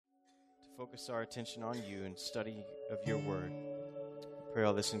focus our attention on you and study of your word. I pray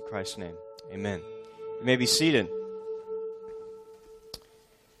all this in Christ's name. Amen. You may be seated.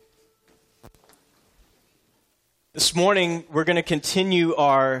 This morning, we're going to continue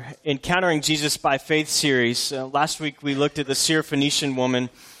our Encountering Jesus by Faith series. Last week, we looked at the Syrophoenician woman,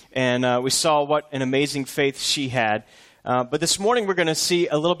 and we saw what an amazing faith she had. But this morning, we're going to see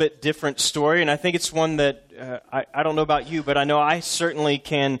a little bit different story, and I think it's one that I don't know about you, but I know I certainly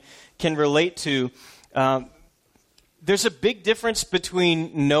can relate to. There's a big difference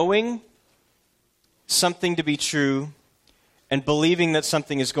between knowing something to be true and believing that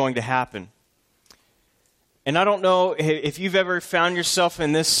something is going to happen. And I don't know if you've ever found yourself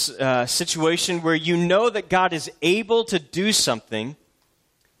in this situation where you know that God is able to do something,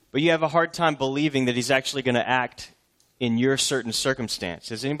 but you have a hard time believing that He's actually going to act in your certain circumstance.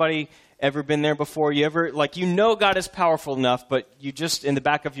 Has anybody ever been there before? You ever, you know God is powerful enough, but you just, in the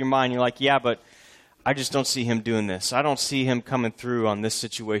back of your mind, you're like, yeah, but I just don't see Him doing this. I don't see Him coming through on this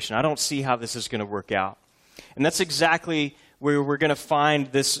situation. I don't see how this is going to work out. And that's exactly where we're going to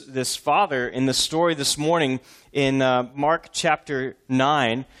find this father in the story this morning in Mark chapter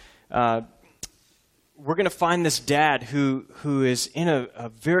 9. We're going to find this dad who is in a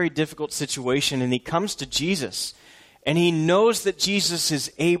very difficult situation, and he comes to Jesus. And he knows that Jesus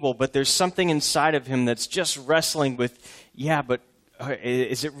is able, but there's something inside of him that's just wrestling with, yeah, but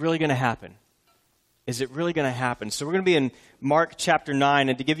is it really going to happen? Is it really going to happen? So we're going to be in Mark chapter 9,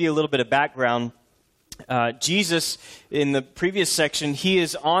 and to give you a little bit of background, Jesus, in the previous section, he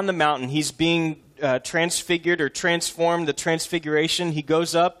is on the mountain. He's being transfigured or transformed, the transfiguration. He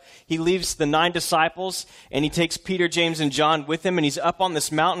goes up, he leaves the 9 disciples, and he takes Peter, James, and John with him, and he's up on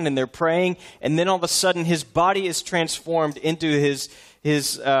this mountain, and they're praying, and then all of a sudden, his body is transformed into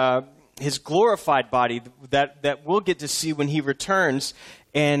his glorified body that we'll get to see when he returns,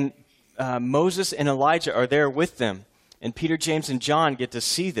 and Moses and Elijah are there with them, and Peter, James, and John get to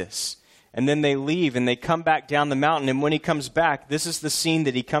see this. And then they leave, and they come back down the mountain. And when he comes back, this is the scene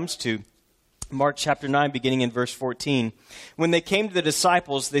that he comes to. Mark chapter 9, beginning in verse 14. When they came to the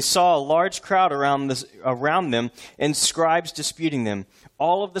disciples, they saw a large crowd around them, and scribes disputing them.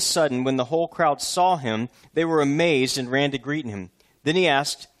 All of a sudden, when the whole crowd saw him, they were amazed and ran to greet him. Then he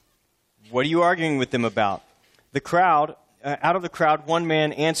asked, "What are you arguing with them about?" Out of the crowd, one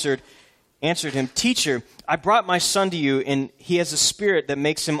man answered him, "Teacher, I brought my son to you, and he has a spirit that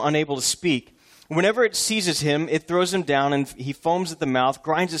makes him unable to speak. Whenever it seizes him, it throws him down, and he foams at the mouth,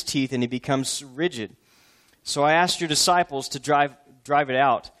 grinds his teeth, and he becomes rigid. So I asked your disciples to drive it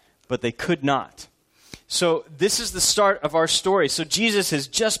out, but they could not." So this is the start of our story. So Jesus has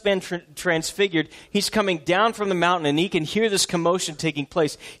just been transfigured. He's coming down from the mountain, and he can hear this commotion taking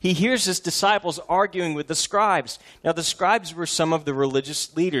place. He hears his disciples arguing with the scribes. Now, the scribes were some of the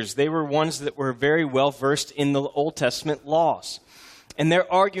religious leaders. They were ones that were very well versed in the Old Testament laws. And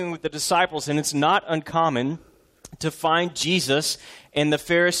they're arguing with the disciples, and it's not uncommon to find Jesus and the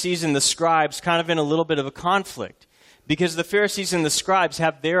Pharisees and the scribes kind of in a little bit of a conflict. Because the Pharisees and the scribes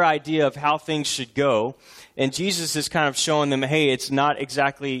have their idea of how things should go. And Jesus is kind of showing them, hey, it's not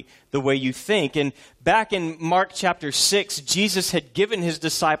exactly the way you think. And back in Mark chapter 6, Jesus had given his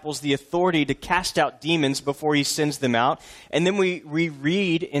disciples the authority to cast out demons before he sends them out. And then we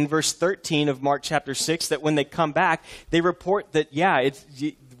read in verse 13 of Mark chapter 6 that when they come back, they report that,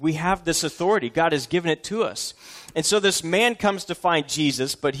 we have this authority. God has given it to us. And so this man comes to find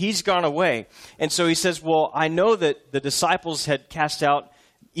Jesus, but he's gone away. And so he says, well, I know that the disciples had cast out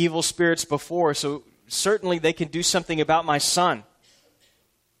evil spirits before, so certainly they can do something about my son.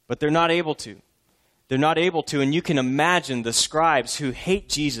 But they're not able to. They're not able to. And you can imagine the scribes who hate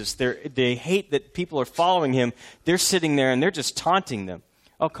Jesus. They hate that people are following him. They're sitting there and they're just taunting them.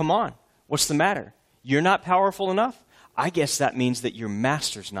 Oh, come on. What's the matter? You're not powerful enough? I guess that means that your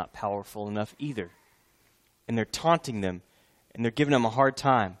master's not powerful enough either. And they're taunting them, and they're giving them a hard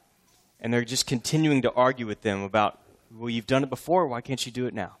time. And they're just continuing to argue with them about, well, you've done it before, why can't you do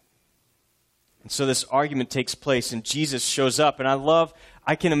it now? And so this argument takes place, and Jesus shows up. And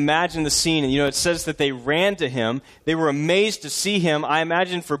I can imagine the scene. And, it says that they ran to him. They were amazed to see him. I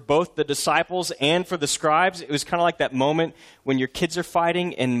imagine for both the disciples and for the scribes, it was kind of like that moment when your kids are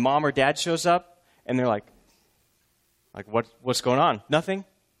fighting and mom or dad shows up, and they're like, what's going on? Nothing?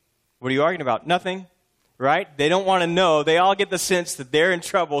 What are you arguing about? Nothing. Right? They don't want to know. They all get the sense that they're in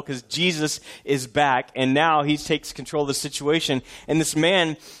trouble because Jesus is back, and now he takes control of the situation. And this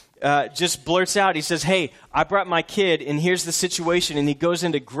man just blurts out. He says, hey, I brought my kid, and here's the situation. And he goes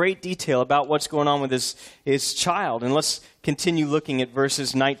into great detail about what's going on with his child. And let's continue looking at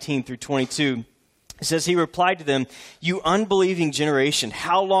verses 19 through 22. It says, he replied to them, "You unbelieving generation,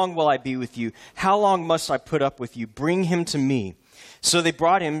 how long will I be with you? How long must I put up with you? Bring him to me." So they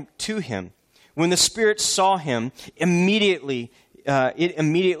brought him to him. When the spirit saw him, it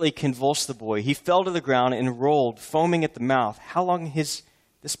immediately convulsed the boy. He fell to the ground and rolled, foaming at the mouth. "How long has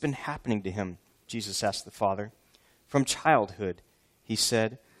this been happening to him?" Jesus asked the father. "From childhood," he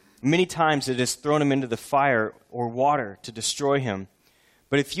said. "Many times it has thrown him into the fire or water to destroy him.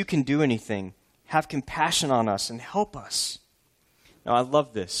 But if you can do anything, have compassion on us and help us." Now, I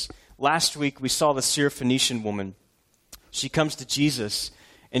love this. Last week, we saw the Syrophoenician woman. She comes to Jesus,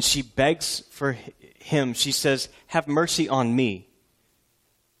 and she begs for him. She says, "Have mercy on me."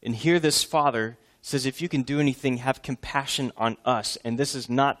 And here this father says, if you can do anything, have compassion on us. And this is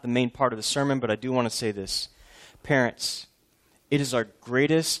not the main part of the sermon, but I do want to say this. Parents, it is our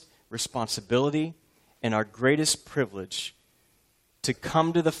greatest responsibility and our greatest privilege to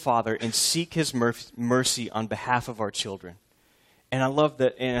come to the Father and seek his mercy on behalf of our children. And I love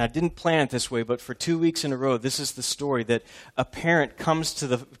that, and I didn't plan it this way, but for 2 weeks in a row, this is the story that a parent comes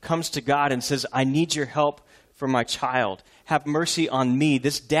to God and says, "I need your help for my child. Have mercy on me."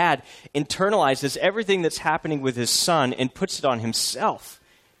 This dad internalizes everything that's happening with his son and puts it on himself.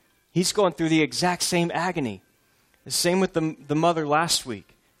 He's going through the exact same agony. The same with the mother last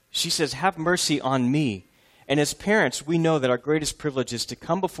week. She says, "Have mercy on me." And as parents, we know that our greatest privilege is to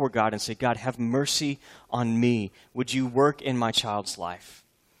come before God and say, "God, have mercy on me. Would you work in my child's life?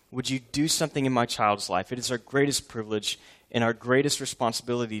 Would you do something in my child's life?" It is our greatest privilege and our greatest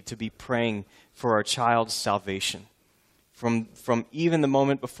responsibility to be praying for our child's salvation. From even the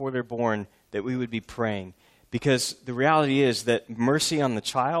moment before they're born, that we would be praying. Because the reality is that mercy on the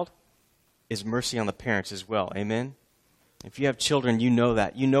child is mercy on the parents as well. Amen? If you have children, you know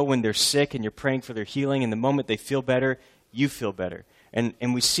that. You know when they're sick and you're praying for their healing, and the moment they feel better, you feel better.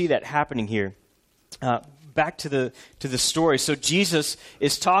 And we see that happening here. Back to the story. So Jesus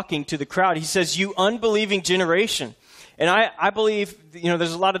is talking to the crowd. He says, "You unbelieving generation." And I believe,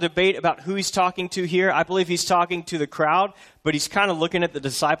 there's a lot of debate about who he's talking to here. I believe he's talking to the crowd, but he's kind of looking at the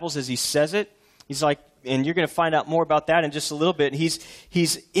disciples as he says it. He's like, and you're going to find out more about that in just a little bit.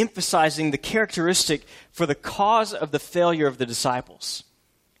 He's emphasizing the characteristic for the cause of the failure of the disciples.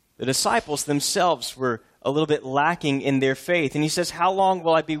 The disciples themselves were a little bit lacking in their faith. And he says, "How long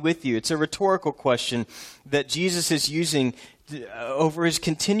will I be with you?" It's a rhetorical question that Jesus is using over his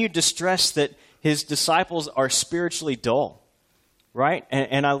continued distress that his disciples are spiritually dull, right?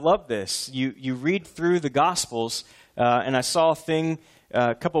 And I love this. You read through the Gospels, and I saw a thing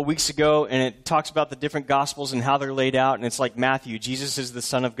a couple of weeks ago, and it talks about the different Gospels and how they're laid out. And it's like Matthew, Jesus is the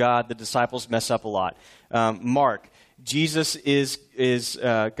Son of God. The disciples mess up a lot. Mark, Jesus is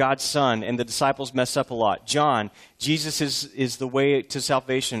God's Son, and the disciples mess up a lot. John, Jesus is the way to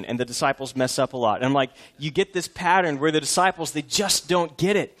salvation, and the disciples mess up a lot. And I'm like, you get this pattern where the disciples, they just don't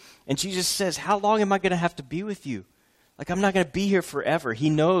get it. And Jesus says, "How long am I going to have to be with you? Like, I'm not going to be here forever." He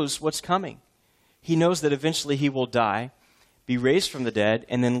knows what's coming. He knows that eventually he will die, be raised from the dead,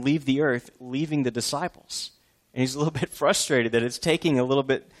 and then leave the earth, leaving the disciples. And he's a little bit frustrated that it's taking a little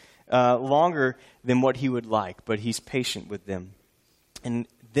bit longer than what he would like, but he's patient with them. And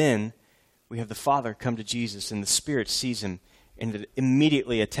then we have the Father come to Jesus, and the Spirit sees him, and it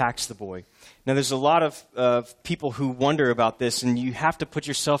immediately attacks the boy. Now, there's a lot of people who wonder about this, and you have to put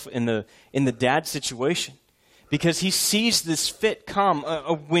yourself in the dad's situation. Because he sees this fit come.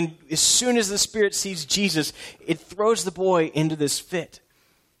 As soon as the Spirit sees Jesus, it throws the boy into this fit.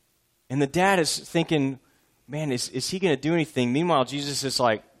 And the dad is thinking, man, is he going to do anything? Meanwhile, Jesus is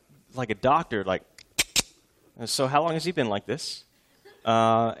like a doctor, like, "So how long has he been like this?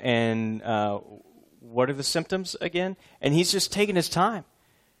 And what are the symptoms again?" And he's just taking his time.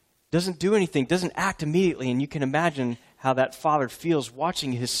 Doesn't do anything, doesn't act immediately. And you can imagine how that father feels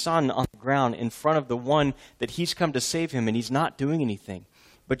watching his son on the ground in front of the one that he's come to save him, and he's not doing anything.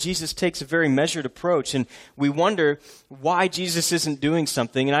 But Jesus takes a very measured approach, and we wonder why Jesus isn't doing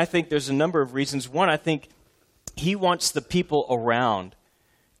something. And I think there's a number of reasons. One, I think he wants the people around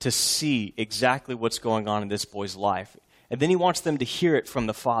to see exactly what's going on in this boy's life. And then he wants them to hear it from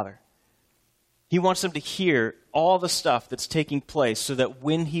the Father. He wants them to hear all the stuff that's taking place so that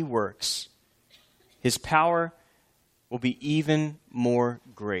when he works, his power will be even more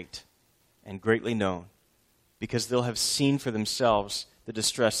great and greatly known, because they'll have seen for themselves the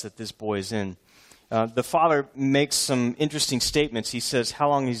distress that this boy is in. The father makes some interesting statements. He says, "How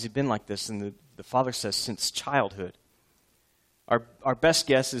long has he been like this?" And the father says, "Since childhood." Our best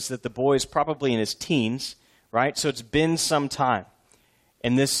guess is that the boy is probably in his teens, right? So it's been some time.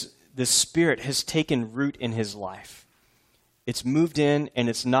 And this spirit has taken root in his life. It's moved in, and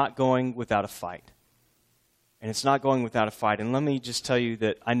it's not going without a fight. And it's not going without a fight. And let me just tell you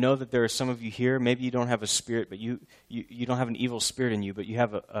that I know that there are some of you here, maybe you don't have a spirit, but you don't have an evil spirit in you, but you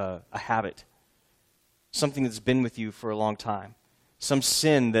have a habit. Something that's been with you for a long time. Some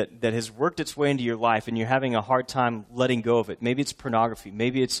sin that has worked its way into your life and you're having a hard time letting go of it. Maybe it's pornography.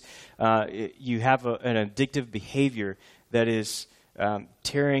 Maybe it's you have an addictive behavior that is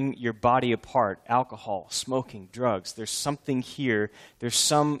tearing your body apart. Alcohol, smoking, drugs. There's something here. There's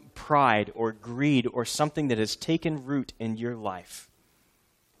some pride or greed or something that has taken root in your life.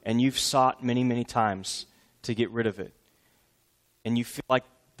 And you've sought many, many times to get rid of it. And you feel like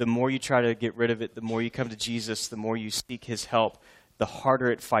the more you try to get rid of it, the more you come to Jesus, the more you seek his help, the harder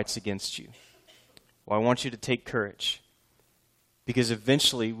it fights against you. Well, I want you to take courage. Because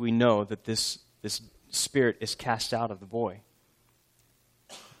eventually we know that this spirit is cast out of the boy.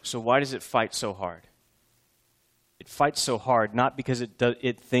 So why does it fight so hard? It fights so hard not because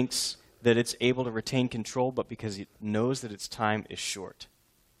it thinks that it's able to retain control, but because it knows that its time is short.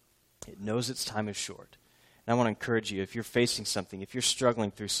 It knows its time is short. And I want to encourage you, if you're facing something, if you're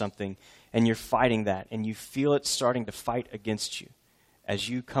struggling through something, and you're fighting that, and you feel it starting to fight against you as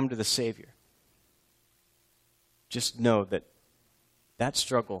you come to the Savior, just know that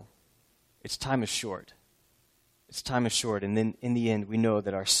struggle, its time is short. Its time is short, and then in the end, we know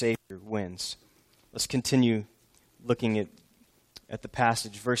that our Savior wins. Let's continue looking at the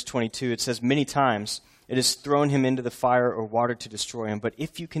passage. Verse 22, it says, "Many times it has thrown him into the fire or water to destroy him, but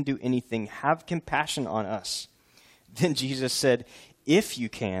if you can do anything, have compassion on us." Then Jesus said, "If you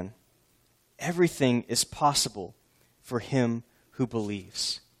can, everything is possible for him who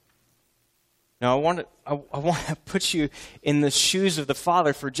believes." Now, I want to put you in the shoes of the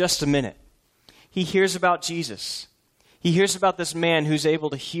Father for just a minute. He hears about Jesus. He hears about this man who's able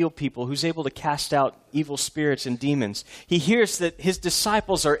to heal people, who's able to cast out evil spirits and demons. He hears that his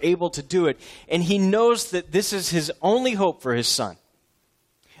disciples are able to do it, and he knows that this is his only hope for his son.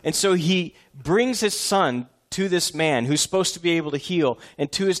 And so he brings his son to this man who's supposed to be able to heal,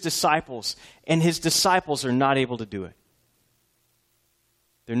 and to his disciples, and his disciples are not able to do it.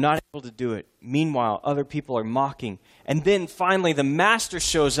 They're not able to do it. Meanwhile, other people are mocking. And then finally the master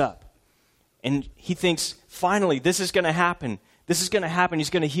shows up. And he thinks, finally, this is going to happen. This is going to happen. He's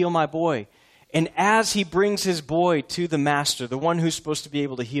going to heal my boy. And as he brings his boy to the master, the one who's supposed to be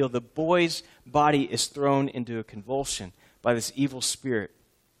able to heal, the boy's body is thrown into a convulsion by this evil spirit.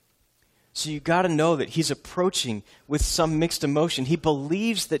 So you got to know that he's approaching with some mixed emotion. He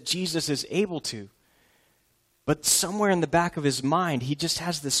believes that Jesus is able to. But somewhere in the back of his mind, he just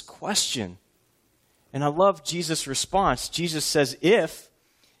has this question. And I love Jesus' response. Jesus says, if.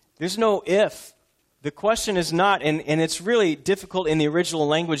 There's no if. The question is not, and it's really difficult in the original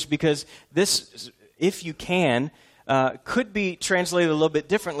language because this, if you can, could be translated a little bit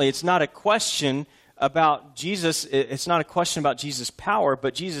differently. It's not a question about Jesus. It's not a question about Jesus' power,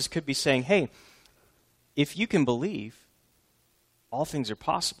 but Jesus could be saying, hey, if you can believe, all things are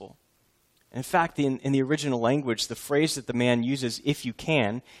possible. In fact, in the original language, the phrase that the man uses, if you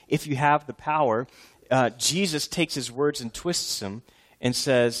can, if you have the power, Jesus takes his words and twists them and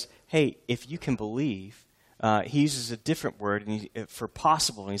says, hey, if you can believe, he uses a different word for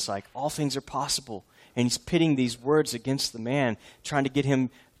possible. And he's like, all things are possible. And he's pitting these words against the man, trying to get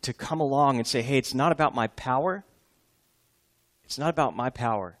him to come along and say, hey, it's not about my power. It's not about my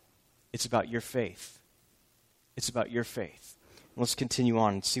power. It's about your faith. It's about your faith. Let's continue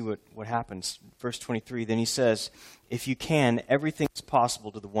on and see what happens. Verse 23, then he says, if you can, everything is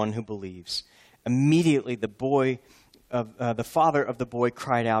possible to the one who believes. Immediately the father of the boy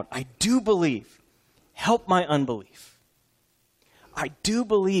cried out, I do believe. Help my unbelief. I do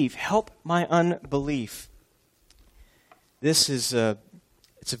believe. Help my unbelief. This is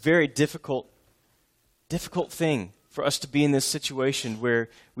it's a very difficult thing for us to be in this situation where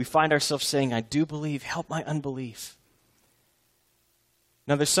we find ourselves saying, I do believe. Help my unbelief.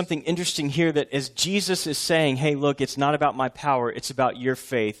 Now, there's something interesting here that as Jesus is saying, hey, look, it's not about my power, it's about your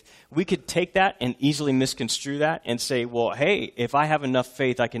faith, we could take that and easily misconstrue that and say, well, hey, if I have enough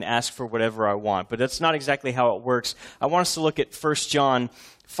faith, I can ask for whatever I want. But that's not exactly how it works. I want us to look at 1 John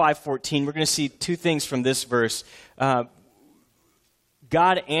 5:14. We're going to see two things from this verse.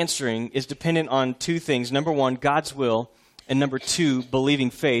 God answering is dependent on two things. Number one, God's will, and number two,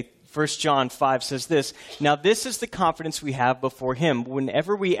 believing faith. 1 John 5 says this, now this is the confidence we have before him.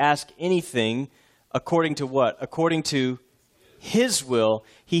 Whenever we ask anything, according to what? According to his will,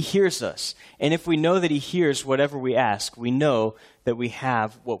 he hears us. And if we know that he hears whatever we ask, we know that we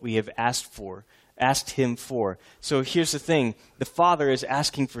have what we have asked him for. So here's the thing. The Father is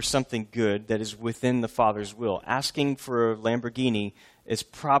asking for something good that is within the Father's will. Asking for a Lamborghini is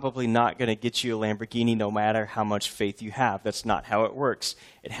probably not going to get you a Lamborghini no matter how much faith you have. That's not how it works.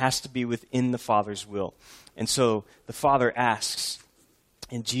 It has to be within the Father's will. And so the Father asks,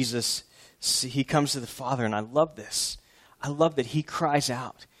 and Jesus, he comes to the Father, and I love this. I love that he cries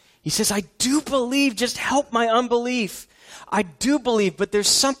out. He says, I do believe, just help my unbelief. I do believe, but there's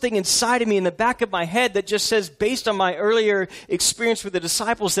something inside of me in the back of my head that just says, based on my earlier experience with the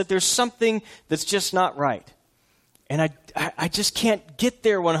disciples, that there's something that's just not right. And I just can't get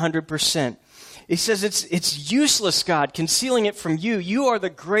there 100%. He says, it's useless, God, concealing it from you. You are the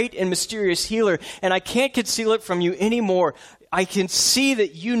great and mysterious healer, and I can't conceal it from you anymore. I can see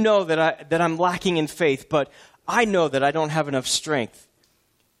that you know that I'm lacking in faith, but I know that I don't have enough strength.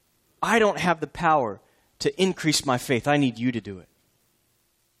 I don't have the power to increase my faith. I need you to do it.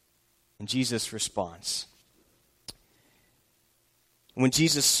 And Jesus responds. When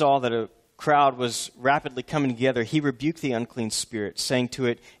Jesus saw that a crowd was rapidly coming together, he rebuked the unclean spirit, saying to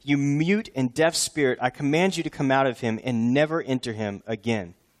it, You mute and deaf spirit, I command you to come out of him and never enter him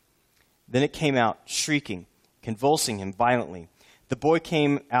again. Then it came out, shrieking, convulsing him violently. The boy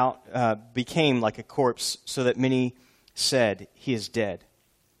became like a corpse, so that many said, He is dead.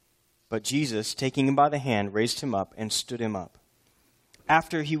 But Jesus, taking him by the hand, raised him up and stood him up.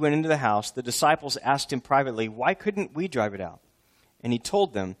 After he went into the house, the disciples asked him privately, Why couldn't we drive it out? And he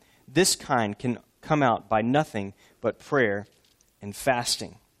told them, This kind can come out by nothing but prayer and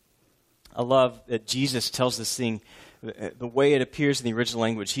fasting. I love that Jesus tells this thing the way it appears in the original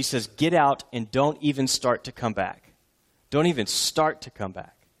language. He says, Get out and don't even start to come back. Don't even start to come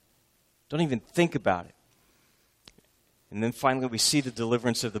back. Don't even think about it. And then finally we see the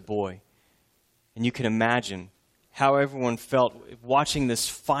deliverance of the boy. And you can imagine how everyone felt watching this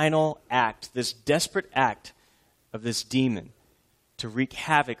final act, this desperate act of this demon to wreak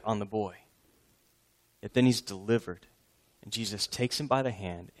havoc on the boy. Yet then he's delivered. And Jesus takes him by the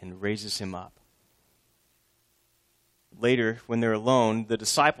hand and raises him up. Later, when they're alone, the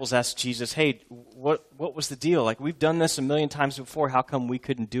disciples ask Jesus, Hey, what was the deal? Like, we've done this 1,000,000 times before. How come we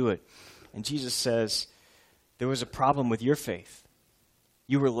couldn't do it? And Jesus says, There was a problem with your faith.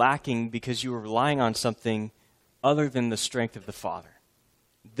 You were lacking because you were relying on something other than the strength of the Father.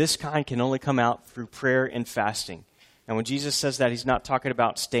 This kind can only come out through prayer and fasting. And when Jesus says that, he's not talking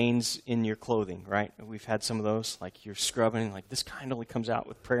about stains in your clothing, right? We've had some of those, like you're scrubbing, like this kind only comes out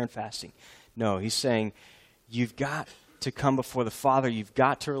with prayer and fasting. No, he's saying you've got to come before the Father. You've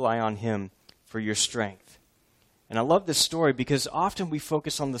got to rely on him for your strength. And I love this story because often we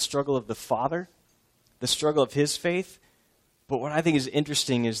focus on the struggle of the Father, the struggle of his faith. But what I think is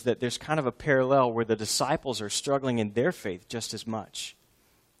interesting is that there's kind of a parallel where the disciples are struggling in their faith just as much.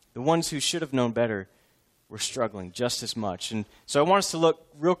 The ones who should have known better were struggling just as much. And so I want us to look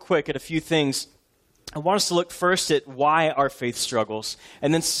real quick at a few things. I want us to look first at why our faith struggles.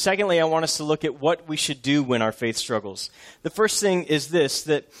 And then secondly, I want us to look at what we should do when our faith struggles. The first thing is this,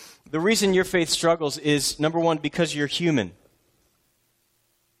 that the reason your faith struggles is, number one, because you're human.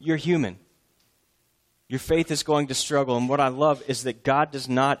 You're human. Your faith is going to struggle. And what I love is that God does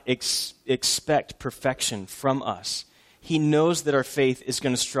not expect perfection from us. He knows that our faith is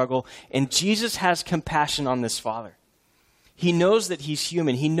going to struggle. And Jesus has compassion on this father. He knows that he's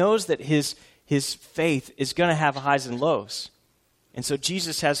human. He knows that his faith is going to have highs and lows. And so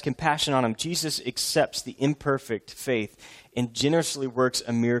Jesus has compassion on him. Jesus accepts the imperfect faith and generously works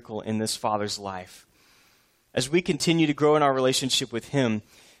a miracle in this father's life. As we continue to grow in our relationship with him,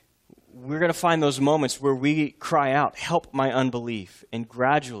 we're going to find those moments where we cry out, help my unbelief. And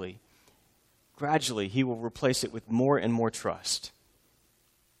gradually, he will replace it with more and more trust.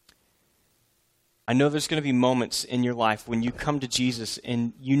 I know there's going to be moments in your life when you come to Jesus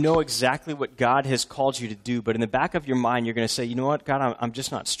and you know exactly what God has called you to do, but in the back of your mind, you're going to say, you know what, God, I'm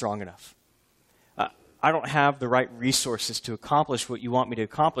just not strong enough. I don't have the right resources to accomplish what you want me to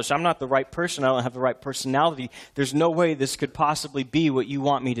accomplish. I'm not the right person. I don't have the right personality. There's no way this could possibly be what you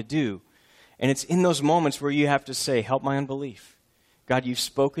want me to do. And it's in those moments where you have to say, help my unbelief. God, you've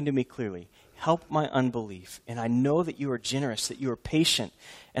spoken to me clearly. Help my unbelief. And I know that you are generous, that you are patient.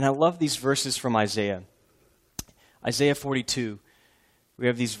 And I love these verses from Isaiah. Isaiah 42, we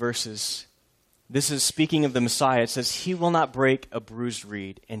have these verses. This is speaking of the Messiah. It says, He will not break a bruised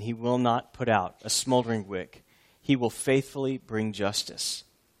reed, and he will not put out a smoldering wick. He will faithfully bring justice.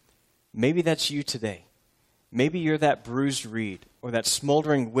 Maybe that's you today. Maybe you're that bruised reed or that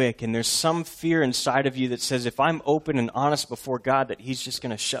smoldering wick, and there's some fear inside of you that says, if I'm open and honest before God, that he's just going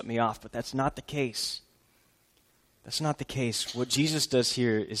to shut me off. But that's not the case. That's not the case. What Jesus does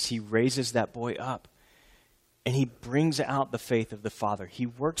here is he raises that boy up, and he brings out the faith of the father. He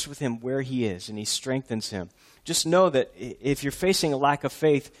works with him where he is, and he strengthens him. Just know that if you're facing a lack of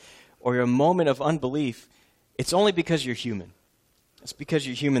faith or a moment of unbelief, it's only because you're human. It's because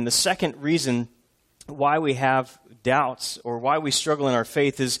you're human. The second reason why we have doubts or why we struggle in our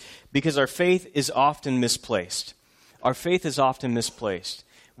faith is because our faith is often misplaced. Our faith is often misplaced.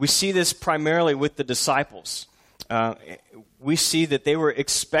 We see this primarily with the disciples. We see that they were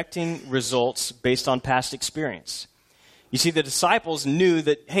expecting results based on past experience. You see, the disciples knew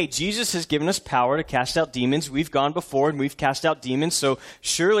that, hey, Jesus has given us power to cast out demons. We've gone before and we've cast out demons. So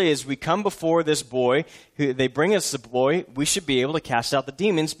surely as we come before this boy, they bring us the boy, we should be able to cast out the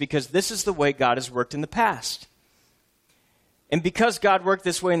demons because this is the way God has worked in the past. And because God worked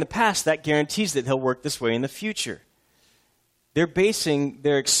this way in the past, that guarantees that he'll work this way in the future. They're basing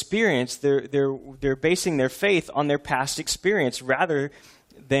their experience, they're basing their faith on their past experience rather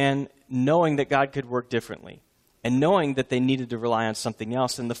than knowing that God could work differently and knowing that they needed to rely on something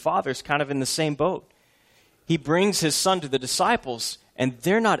else. And the Father's kind of in the same boat. He brings his son to the disciples, and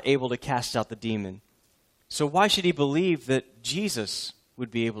they're not able to cast out the demon. So why should he believe that Jesus would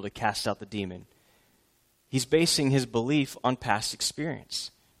be able to cast out the demon? He's basing his belief on past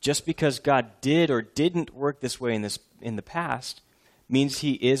experience. Just because God did or didn't work this way in the past means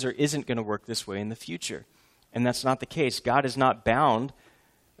he is or isn't going to work this way in the future. And that's not the case. God is not bound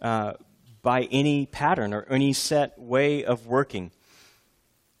by any pattern or any set way of working.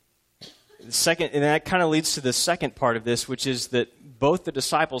 And that kind of leads to the second part of this, which is that both the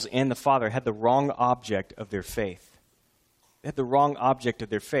disciples and the Father had the wrong object of their faith. They had the wrong object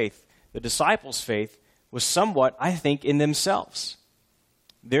of their faith. The disciples' faith was somewhat, I think, in themselves.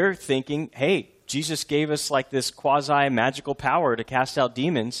 They're thinking, hey, Jesus gave us like this quasi-magical power to cast out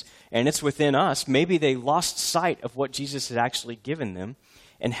demons, and it's within us. Maybe they lost sight of what Jesus had actually given them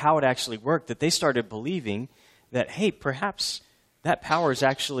and how it actually worked, that they started believing that, hey, perhaps that power is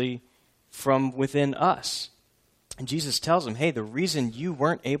actually from within us. And Jesus tells them, hey, the reason you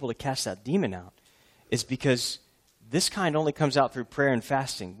weren't able to cast that demon out is because this kind only comes out through prayer and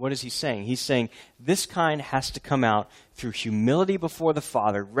fasting. What is he saying? He's saying this kind has to come out through humility before the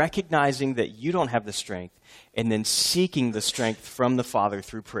Father, recognizing that you don't have the strength, and then seeking the strength from the Father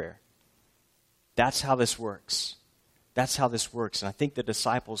through prayer. That's how this works. That's how this works. And I think the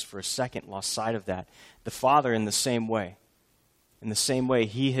disciples for a second lost sight of that. The Father in the same way. In the same way,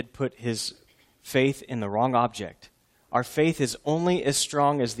 he had put his faith in the wrong object. Our faith is only as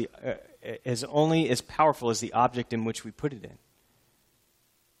strong as only as powerful as the object in which we put it in.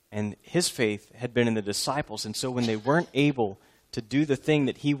 And his faith had been in the disciples, and so when they weren't able to do the thing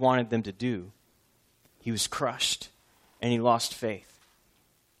that he wanted them to do, he was crushed and he lost faith.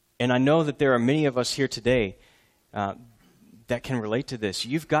 And I know that there are many of us here today that can relate to this.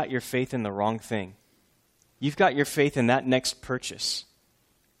 You've got your faith in the wrong thing. You've got your faith in that next purchase.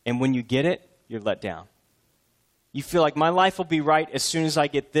 And when you get it, you're let down. You feel like my life will be right as soon as I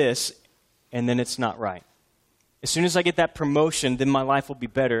get this, and then it's not right. As soon as I get that promotion, then my life will be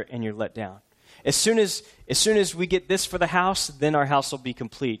better, and you're let down. As soon as we get this for the house, then our house will be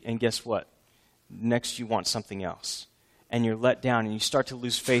complete. And guess what? Next you want something else. And you're let down, and you start to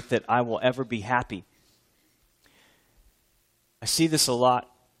lose faith that I will ever be happy. I see this a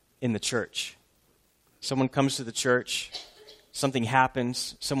lot in the church. Someone comes to the church, something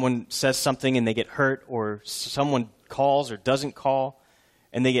happens, someone says something and they get hurt, or someone calls or doesn't call,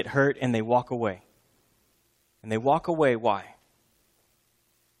 and they get hurt and they walk away. And they walk away, why?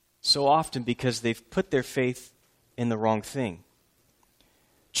 So often because they've put their faith in the wrong thing.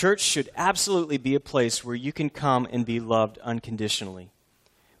 Church should absolutely be a place where you can come and be loved unconditionally.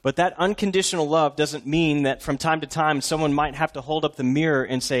 But that unconditional love doesn't mean that from time to time someone might have to hold up the mirror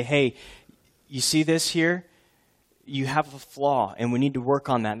and say, hey, you see this here? You have a flaw, and we need to work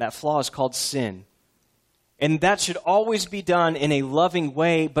on that. That flaw is called sin. And that should always be done in a loving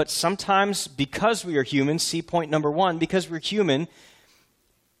way, but sometimes because we are human, see point number one, because we're human,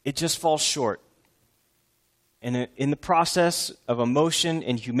 it just falls short. And in the process of emotion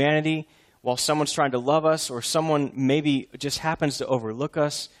and humanity, while someone's trying to love us or someone maybe just happens to overlook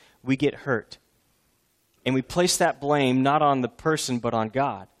us, we get hurt. And we place that blame not on the person but on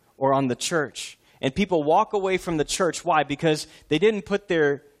God or on the church. And people walk away from the church. Why? Because they didn't put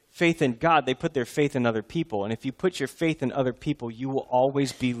their faith in God. They put their faith in other people. And if you put your faith in other people, you will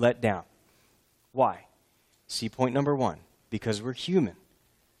always be let down. Why? See point number one. Because we're human.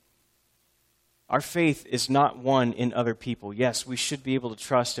 Our faith is not one in other people. Yes, we should be able to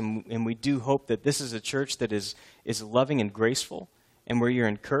trust, and we do hope that this is a church that is loving and graceful, and where you're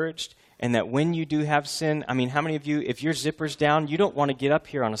encouraged, and that when you do have sin, I mean, how many of you, if your zipper's down, you don't want to get up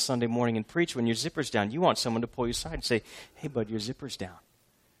here on a Sunday morning and preach when your zipper's down. You want someone to pull you aside and say, hey, bud, your zipper's down.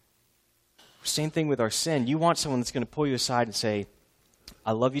 Same thing with our sin. You want someone that's going to pull you aside and say,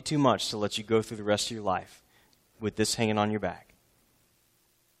 I love you too much to let you go through the rest of your life with this hanging on your back.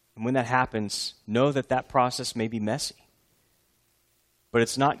 And when that happens, know that that process may be messy. But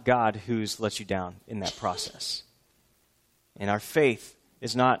it's not God who's let you down in that process. And our faith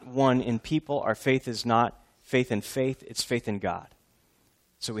is not one in people. Our faith is not faith in faith. It's faith in God.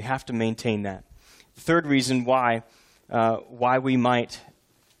 So we have to maintain that. The third reason why we might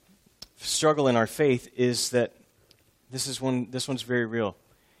struggle in our faith is that this one's very real.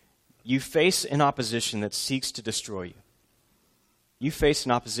 You face an opposition that seeks to destroy you. You face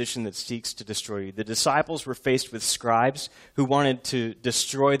an opposition that seeks to destroy you. The disciples were faced with scribes who wanted to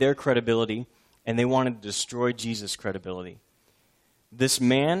destroy their credibility, and they wanted to destroy Jesus' credibility. This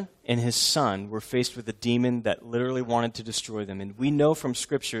man and his son were faced with a demon that literally wanted to destroy them. And we know from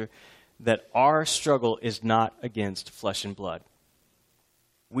Scripture that our struggle is not against flesh and blood.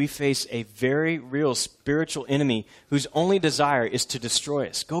 We face a very real spiritual enemy whose only desire is to destroy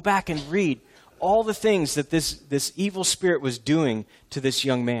us. Go back and read all the things that this evil spirit was doing to this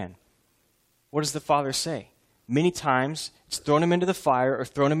young man. What does the Father say? Many times it's thrown him into the fire or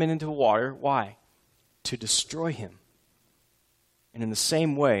thrown him into water. Why? To destroy him. And in the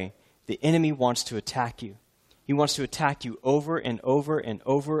same way, the enemy wants to attack you. He wants to attack you over and over and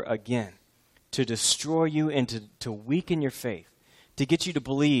over again to destroy you and to weaken your faith, to get you to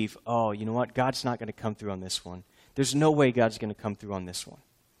believe, oh, you know what? God's not going to come through on this one. There's no way God's going to come through on this one.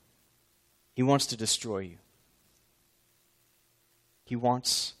 He wants to destroy you. He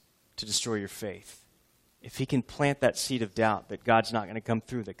wants to destroy your faith. If he can plant that seed of doubt that God's not going to come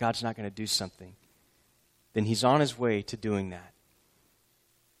through, that God's not going to do something, then he's on his way to doing that.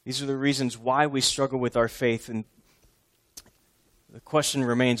 These are the reasons why we struggle with our faith. And the question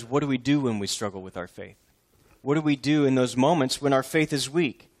remains, what do we do when we struggle with our faith? What do we do in those moments when our faith is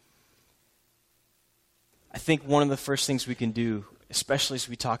weak? I think one of the first things we can do, especially as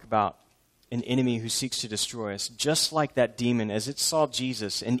we talk about an enemy who seeks to destroy us, just like that demon, as it saw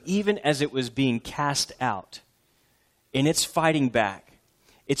Jesus, and even as it was being cast out, and it's fighting back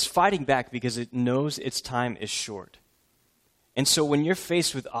because it knows its time is short. And so when you're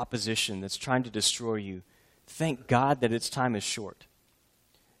faced with opposition that's trying to destroy you, thank God that its time is short.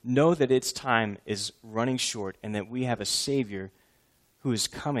 Know that its time is running short and that we have a Savior who is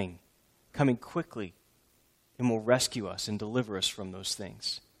coming quickly and will rescue us and deliver us from those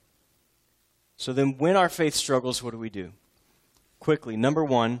things. So then when our faith struggles, what do? Quickly, number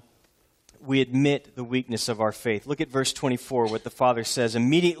one, we admit the weakness of our faith. Look at verse 24, what the father says.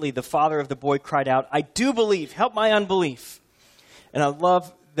 Immediately the father of the boy cried out, I do believe, help my unbelief. And I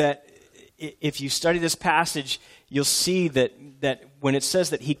love that if you study this passage, you'll see that when it says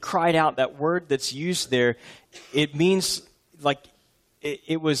that he cried out, that word that's used there, it means like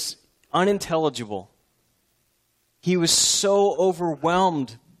it was unintelligible. He was so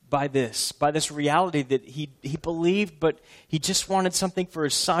overwhelmed by this reality that he believed, but he just wanted something for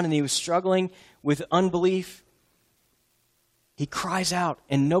his son, and he was struggling with unbelief. He cries out,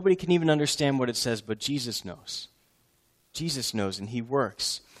 and nobody can even understand what it says, but Jesus knows. Jesus knows, and he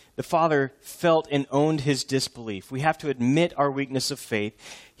works. The father felt and owned his disbelief. We have to admit our weakness of faith.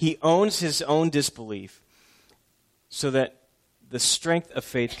 He owns his own disbelief so that the strength of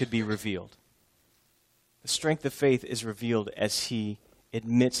faith could be revealed. The strength of faith is revealed as he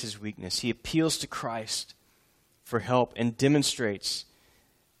admits his weakness. He appeals to Christ for help and demonstrates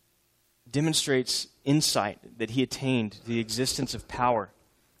insight that he attained the existence of power,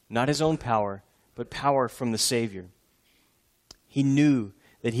 not his own power, but power from the Savior. He knew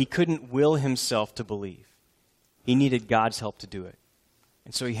that he couldn't will himself to believe. He needed God's help to do it.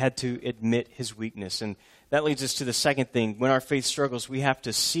 And so he had to admit his weakness. And that leads us to the second thing. When our faith struggles, we have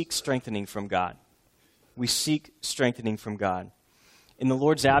to seek strengthening from God. We seek strengthening from God. In the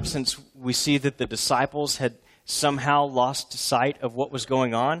Lord's absence, we see that the disciples had somehow lost sight of what was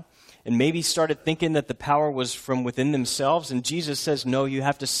going on and maybe started thinking that the power was from within themselves. And Jesus says, no, you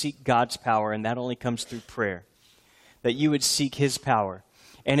have to seek God's power, and that only comes through prayer, that you would seek his power.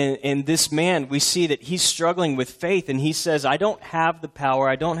 And in this man, we see that he's struggling with faith, and he says, I don't have the power,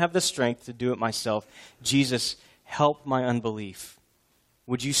 I don't have the strength to do it myself. Jesus, help my unbelief.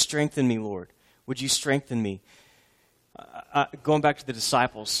 Would you strengthen me, Lord? Would you strengthen me? Going back to the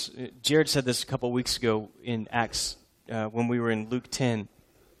disciples, Jared said this a couple of weeks ago in Acts when we were in Luke 10.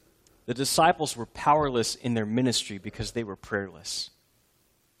 The disciples were powerless in their ministry because they were prayerless.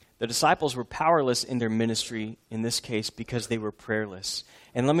 The disciples were powerless in their ministry in this case because they were prayerless.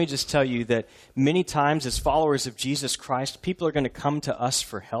 And let me just tell you that many times as followers of Jesus Christ, people are going to come to us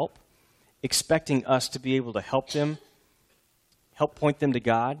for help, expecting us to be able to help them, help point them to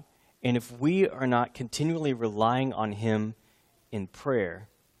God. And if we are not continually relying on Him in prayer,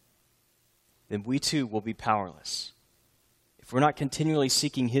 then we too will be powerless. If we're not continually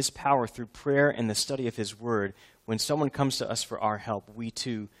seeking His power through prayer and the study of His Word, when someone comes to us for our help, we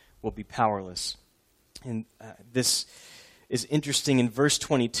too will be powerless. And this is interesting. In verse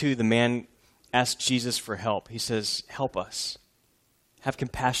 22, the man asks Jesus for help. He says, help us. Have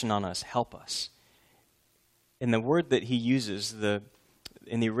compassion on us. Help us. And the word that he uses,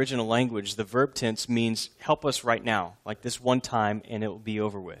 in the original language, the verb tense means help us right now, like this one time, and it will be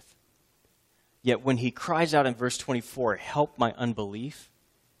over with. Yet when he cries out in verse 24, help my unbelief,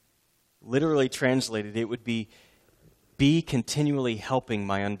 literally translated, it would be continually helping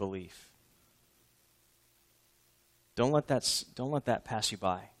my unbelief. Don't let that pass you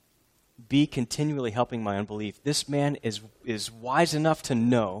by. Be continually helping my unbelief. This man is wise enough to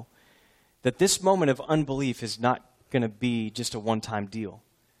know that this moment of unbelief is not going to be just a one-time deal.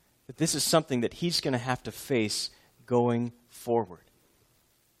 That this is something that he's going to have to face going forward.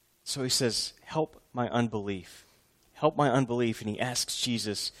 So he says, help my unbelief. Help my unbelief. And he asks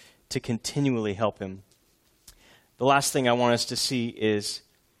Jesus to continually help him. The last thing I want us to see is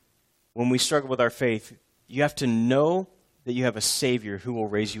when we struggle with our faith, you have to know that you have a Savior who will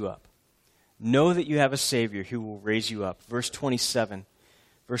raise you up. Know that you have a Savior who will raise you up. Verse 27.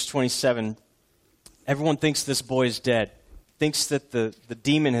 Everyone thinks this boy is dead, thinks that the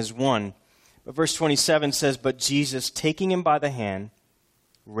demon has won. But verse 27 says, but Jesus, taking him by the hand,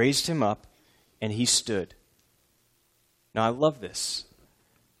 raised him up, and he stood. Now I love this.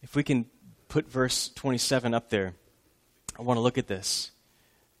 If we can put verse 27 up there, I want to look at this.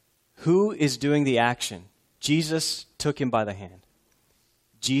 Who is doing the action? Jesus took him by the hand.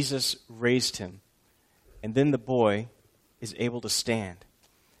 Jesus raised him. And then the boy is able to stand.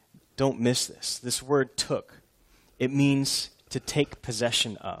 Don't miss this. This word took, it means to take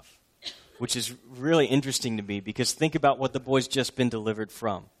possession of, which is really interesting to me because think about what the boy's just been delivered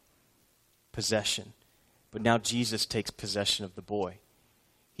from. Possession. But now Jesus takes possession of the boy.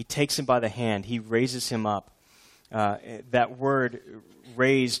 He takes him by the hand. He raises him up. That word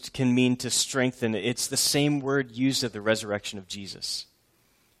raised can mean to strengthen. It's the same word used at the resurrection of Jesus.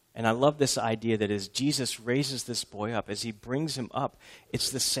 And I love this idea that as Jesus raises this boy up, as he brings him up, it's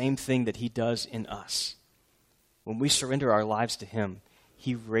the same thing that he does in us. When we surrender our lives to him,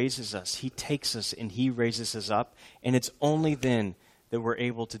 he raises us, he takes us, and he raises us up. And it's only then that we're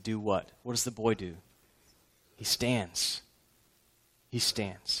able to do what? What does the boy do? He stands. He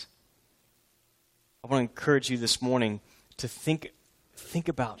stands. I want to encourage you this morning to think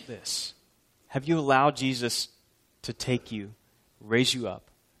about this. Have you allowed Jesus to take you, raise you up,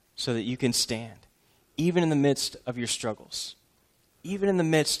 so that you can stand, even in the midst of your struggles, even in the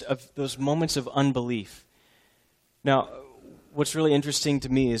midst of those moments of unbelief? Now, what's really interesting to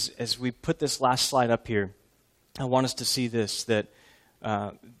me is, as we put this last slide up here, I want us to see this, that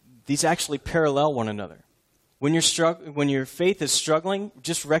these actually parallel one another. When your faith is struggling,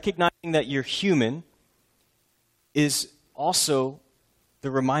 just recognizing that you're human is also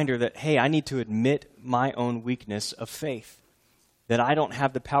the reminder that, hey, I need to admit my own weakness of faith, that I don't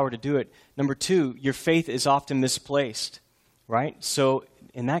have the power to do it. Number two, your faith is often misplaced, right? So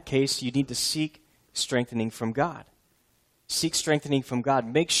in that case, you need to seek strengthening from God. Seek strengthening from God.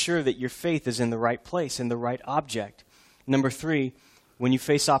 Make sure that your faith is in the right place, in the right object. Number three, when you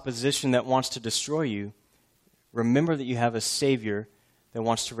face opposition that wants to destroy you, remember that you have a Savior that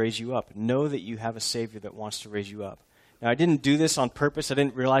wants to raise you up. Know that you have a Savior that wants to raise you up. Now, I didn't do this on purpose. I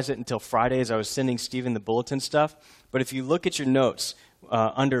didn't realize it until Friday as I was sending Stephen the bulletin stuff. But if you look at your notes,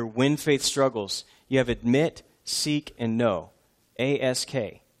 under When Faith Struggles, you have admit, seek, and know.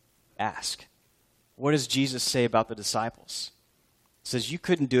 A-S-K. Ask. What does Jesus say about the disciples? He says you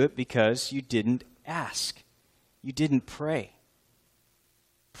couldn't do it because you didn't ask. You didn't pray.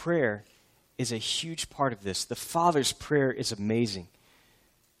 Prayer is a huge part of this. The Father's prayer is amazing.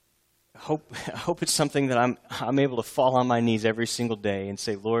 I hope it's something that I'm able to fall on my knees every single day and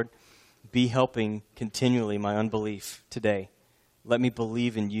say, Lord, be helping continually my unbelief today. Let me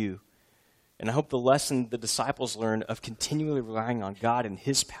believe in you. And I hope the lesson the disciples learned of continually relying on God and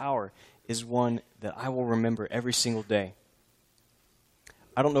his power is one that I will remember every single day.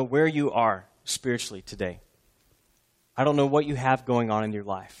 I don't know where you are spiritually today. I don't know what you have going on in your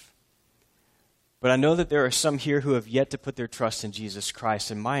life. But I know that there are some here who have yet to put their trust in Jesus Christ.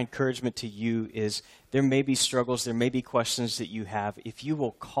 And my encouragement to you is there may be struggles, there may be questions that you have. If you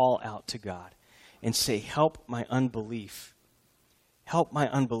will call out to God and say, help my unbelief. Help my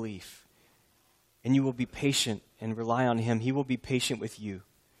unbelief. And you will be patient and rely on him. He will be patient with you.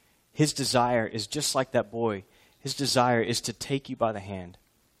 His desire is just like that boy. His desire is to take you by the hand,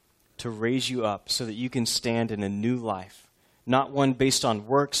 to raise you up so that you can stand in a new life. Not one based on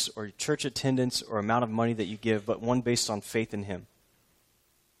works or church attendance or amount of money that you give, but one based on faith in him.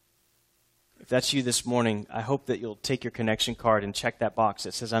 If that's you this morning, I hope that you'll take your connection card and check that box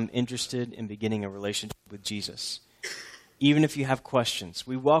that says, I'm interested in beginning a relationship with Jesus. Even if you have questions,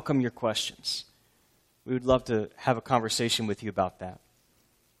 we welcome your questions. We would love to have a conversation with you about that.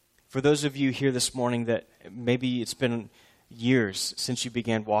 For those of you here this morning that maybe it's been years since you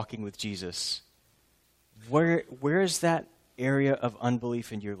began walking with Jesus, where is that area of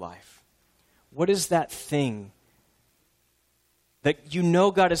unbelief in your life? What is that thing that you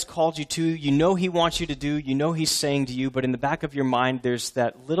know God has called you to, you know he wants you to do, you know he's saying to you, but in the back of your mind there's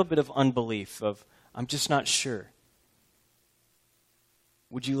that little bit of unbelief of, I'm just not sure.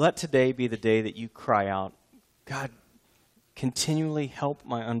 Would you let today be the day that you cry out, God, continually help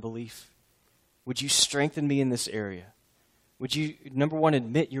my unbelief? Would you strengthen me in this area? Would you, number one,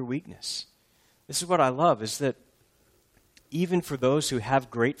 admit your weakness? This is what I love, is that even for those who have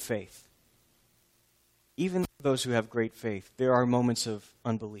great faith, there are moments of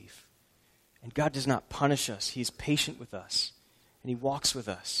unbelief. And God does not punish us. He's patient with us. And he walks with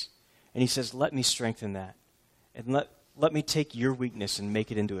us. And he says, let me strengthen that. And let me take your weakness and make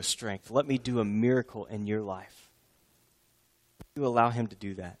it into a strength. Let me do a miracle in your life. You allow him to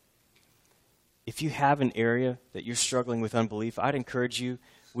do that. If you have an area that you're struggling with unbelief, I'd encourage you,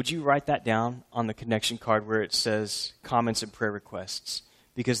 would you write that down on the connection card where it says comments and prayer requests?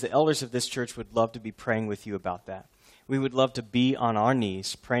 Because the elders of this church would love to be praying with you about that. We would love to be on our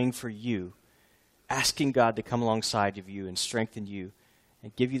knees praying for you, asking God to come alongside of you and strengthen you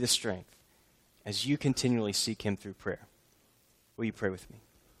and give you the strength as you continually seek him through prayer. Will you pray with me?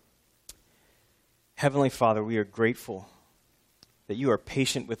 Heavenly Father, we are grateful that you are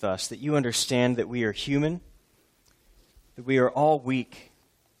patient with us, that you understand that we are human, that we are all weak.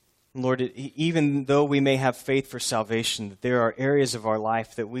 Lord, even though we may have faith for salvation, that there are areas of our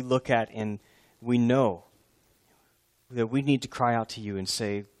life that we look at and we know that we need to cry out to you and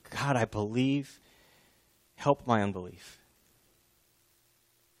say, God, I believe, help my unbelief.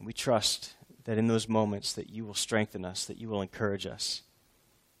 And we trust that in those moments that you will strengthen us, that you will encourage us,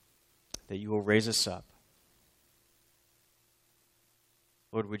 that you will raise us up.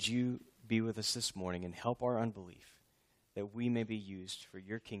 Lord, would you be with us this morning and help our unbelief, that we may be used for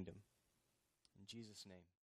your kingdom. In Jesus' name.